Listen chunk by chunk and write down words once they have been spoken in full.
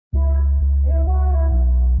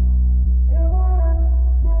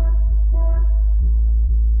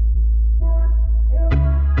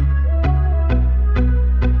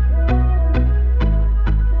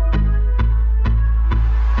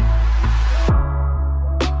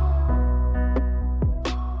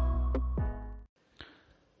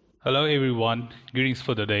Hello everyone, greetings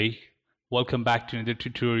for the day. Welcome back to another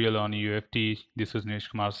tutorial on UFT. This is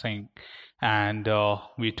Neeraj Singh, and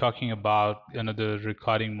we're talking about another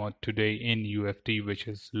recording mode today in UFT, which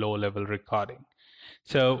is low level recording.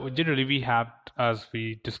 So generally we have, as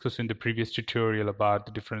we discussed in the previous tutorial, about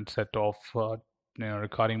the different set of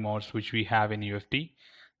recording modes which we have in UFT,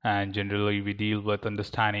 and generally we deal with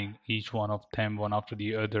understanding each one of them one after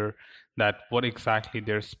the other, that what exactly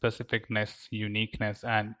their specificness, uniqueness,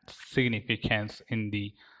 and significance in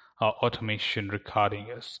the automation recording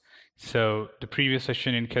is. So the previous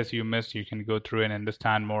session, in case you missed, you can go through and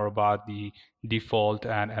understand more about the default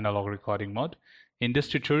and analog recording mode. In this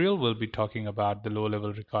tutorial, we'll be talking about the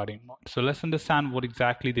low-level recording mode. So let's understand what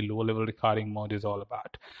exactly the low-level recording mode is all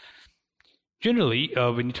about. Generally,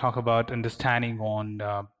 when you talk about understanding on,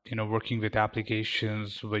 working with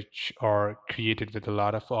applications which are created with a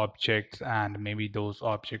lot of objects, and maybe those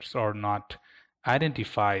objects are not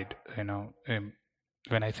identified,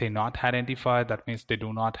 when I say not identified, that means they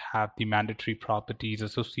do not have the mandatory properties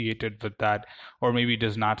associated with that, or maybe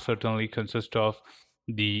does not certainly consist of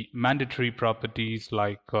the mandatory properties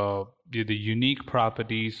like the unique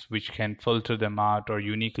properties which can filter them out or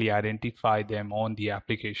uniquely identify them on the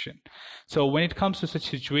application. So when it comes to such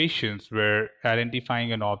situations where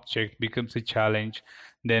identifying an object becomes a challenge,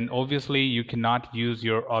 then obviously you cannot use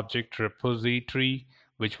your object repository,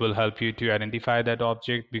 which will help you to identify that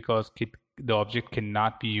object, because the object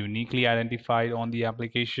cannot be uniquely identified on the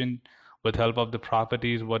application with help of the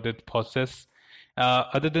properties what it possesses.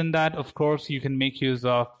 Other than that, of course, you can make use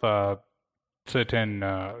of certain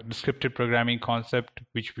descriptive programming concept,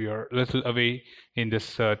 which we are a little away in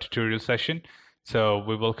this tutorial session. So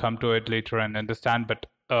we will come to it later and understand. But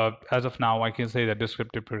as of now, I can say that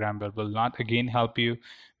descriptive programming will not again help you,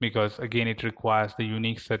 because again, it requires the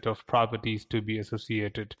unique set of properties to be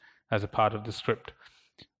associated as a part of the script.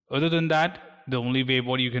 Other than that, the only way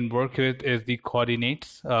what you can work with is the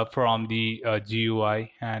coordinates from the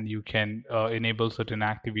GUI, and you can enable certain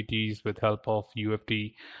activities with help of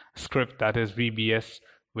UFT script, that is VBS,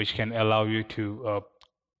 which can allow you to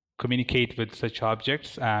communicate with such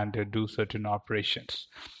objects and do certain operations.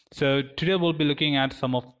 So today we'll be looking at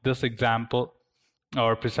some of this example,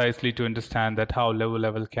 or precisely to understand that how low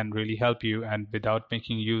level can really help you, and without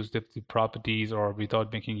making use of the properties or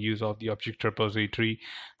without making use of the object repository,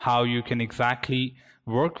 how you can exactly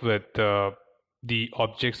work with the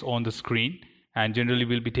objects on the screen. And generally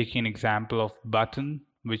we'll be taking an example of button,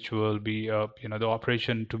 which will be the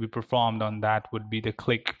operation to be performed on that would be the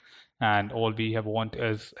click, and all we want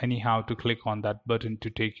is anyhow to click on that button to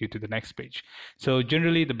take you to the next page. So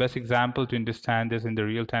generally the best example to understand this in the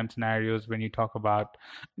real-time scenarios, when you talk about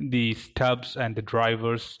the stubs and the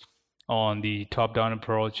drivers on the top-down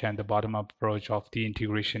approach and the bottom-up approach of the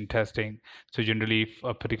integration testing. So generally, if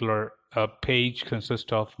a particular page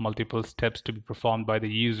consists of multiple steps to be performed by the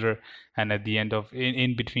user, and at the end of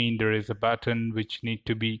in between there is a button which need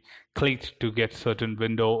to be clicked to get certain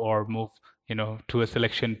window or move to a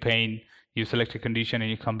selection pane. You select a condition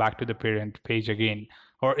and you come back to the parent page again,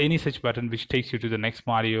 or any such button which takes you to the next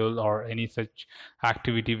module, or any such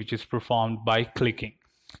activity which is performed by clicking.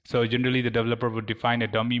 So generally the developer would define a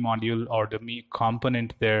dummy module or dummy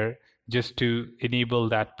component there just to enable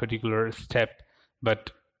that particular step,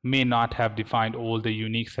 but may not have defined all the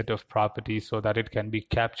unique set of properties so that it can be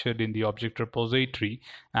captured in the object repository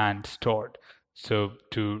and stored, so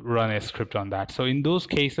to run a script on that. So in those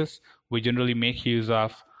cases, we generally make use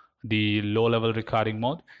of the low-level recording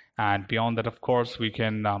mode. And beyond that, of course, we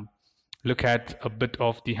can look at a bit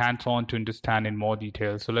of the hands-on to understand in more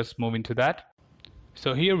detail. So let's move into that.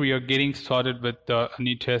 So here we are getting started with a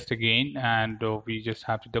new test again, and we just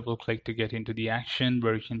have to double click to get into the action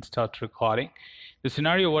where you can start recording. The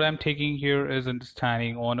scenario what I'm taking here is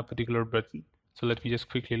understanding on a particular button. So let me just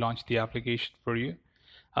quickly launch the application for you.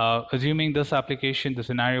 Assuming this application, the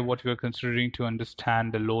scenario what we are considering to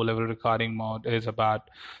understand the low-level recording mode is about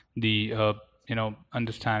the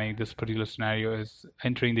understanding this particular scenario is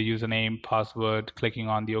entering the username, password, clicking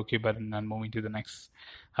on the OK button, and moving to the next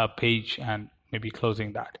page, and maybe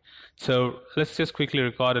closing that. So let's just quickly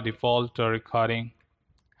record a default recording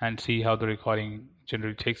and see how the recording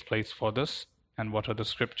generally takes place for this and what are the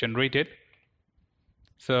scripts generated.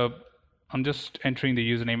 So I'm just entering the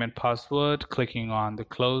username and password, clicking on the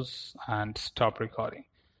close and stop recording.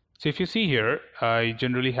 So if you see here, I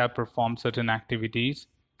generally have performed certain activities,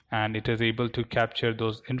 and it is able to capture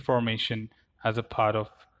those information as a part of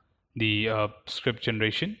the script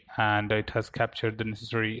generation, and it has captured the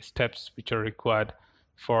necessary steps which are required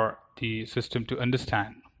for the system to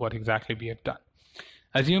understand what exactly we have done.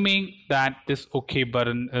 Assuming that this OK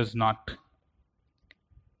button is not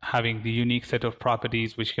having the unique set of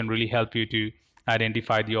properties which can really help you to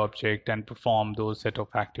identify the object and perform those set of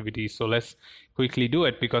activities. So let's quickly do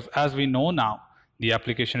it, because as we know now, the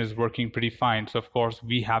application is working pretty fine. So of course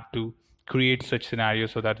we have to create such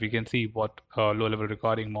scenarios so that we can see what low-level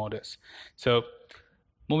recording mode is. So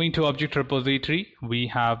moving to object repository, we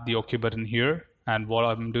have the OK button here, and what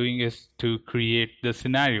I'm doing is to create the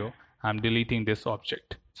scenario. I'm deleting this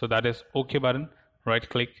object. So that is OK button, right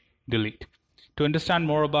click, delete. To understand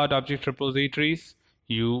more about object repositories,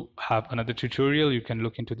 you have another tutorial. You can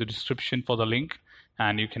look into the description for the link,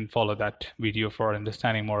 and you can follow that video for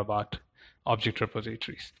understanding more about object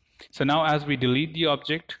repositories. So now as we delete the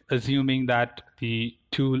object, assuming that the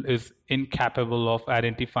tool is incapable of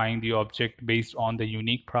identifying the object based on the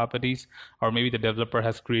unique properties, or maybe the developer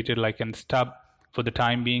has created like a stub for the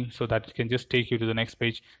time being so that it can just take you to the next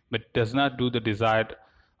page, but does not do the desired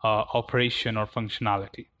operation or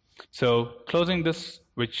functionality. So closing this,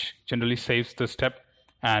 which generally saves the step,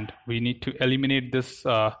 and we need to eliminate this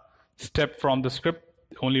step from the script.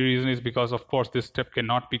 The only reason is because of course this step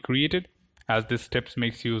cannot be created, as this step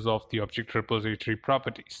makes use of the object repository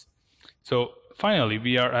properties. So finally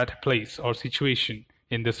we are at a place or situation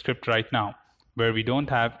in the script right now where we don't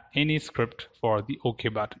have any script for the OK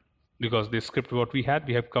button, because the script what we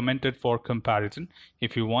have commented for comparison.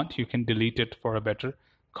 If you want, you can delete it for a better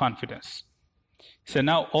confidence. So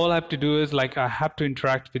now all I have to do is I have to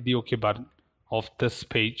interact with the OK button of this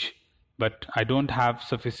page, but I don't have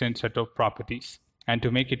sufficient set of properties. And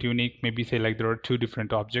to make it unique, maybe say there are two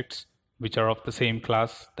different objects which are of the same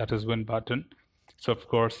class, that is win button. So of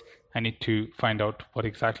course I need to find out what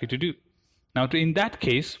exactly to do. Now in that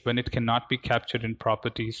case, when it cannot be captured in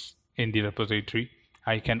properties in the repository,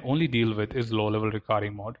 I can only deal with is low-level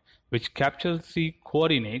recording mode, which captures the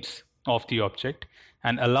coordinates of the object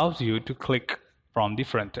and allows you to click from the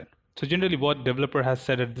front end. So generally what developer has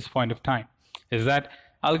said at this point of time is that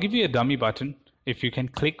I'll give you a dummy button. If you can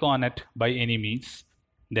click on it by any means,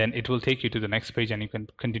 then it will take you to the next page and you can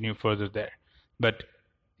continue further there. But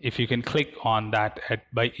if you can click on that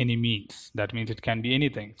by any means, that means it can be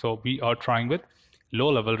anything. So we are trying with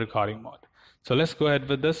low-level recording mode. So let's go ahead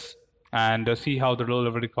with this and see how the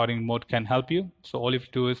low-level recording mode can help you. So all you have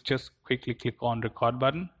to do is just quickly click on record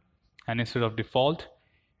button, and instead of default,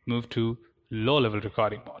 move to low-level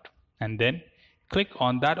recording mode, and then click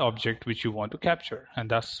on that object which you want to capture, and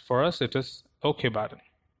thus for us it is OK button.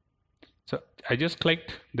 So I just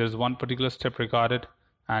clicked, there's one particular step recorded,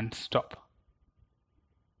 and stop.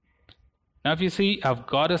 Now if you see, I've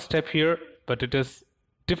got a step here, but it is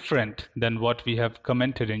different than what we have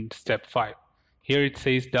commented in step 5. Here it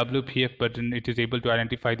says WPF button. It is able to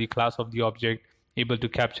identify the class of the object, able to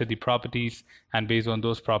capture the properties, and based on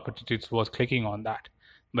those properties it was clicking on that.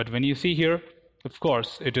 But when you see here, of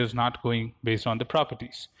course it is not going based on the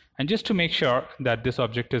properties. And just to make sure that this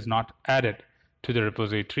object is not added to the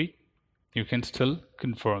repository, you can still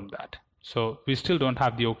confirm that. So we still don't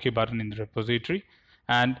have the OK button in the repository,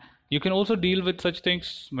 and you can also deal with such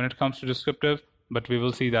things when it comes to descriptive, but we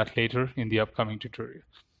will see that later in the upcoming tutorial.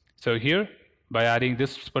 So here, by adding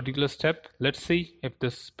this particular step, let's see if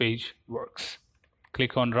this page works.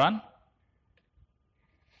 Click on run.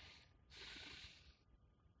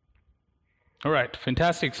 All right,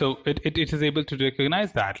 fantastic. So it is able to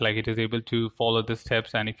recognize that, it is able to follow the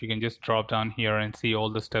steps, and if you can just drop down here and see all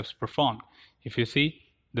the steps performed. If you see,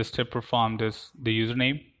 the step performed is the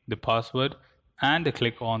username, the password, and the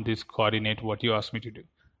click on this coordinate what you asked me to do.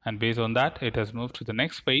 And based on that, it has moved to the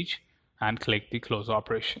next page and click the close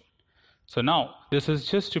operation. So now this is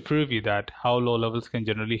just to prove you that how low levels can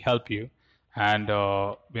generally help you, and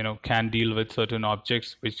can deal with certain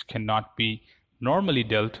objects which cannot be normally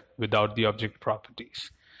dealt without the object properties.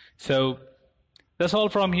 So that's all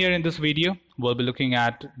from here in this video. We'll be looking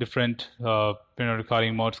at different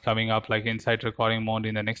recording modes coming up, like inside recording mode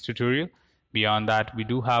in the next tutorial. Beyond that, we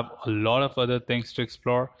do have a lot of other things to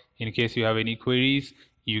explore. In case you have any queries,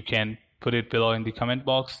 you can put it below in the comment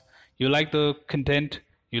box. You like the content,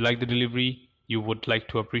 you like the delivery, you would like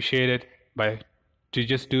to appreciate it. To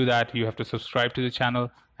just do that, you have to subscribe to the channel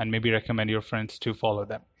and maybe recommend your friends to follow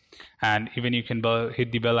them. And even you can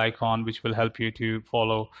hit the bell icon, which will help you to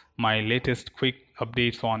follow my latest quick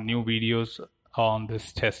updates on new videos on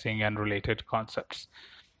this testing and related concepts.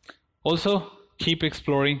 Also, keep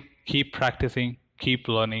exploring, keep practicing, keep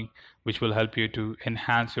learning, which will help you to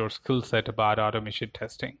enhance your skill set about automation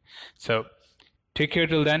testing. So take care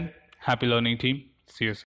till then. Happy learning, team. See you soon.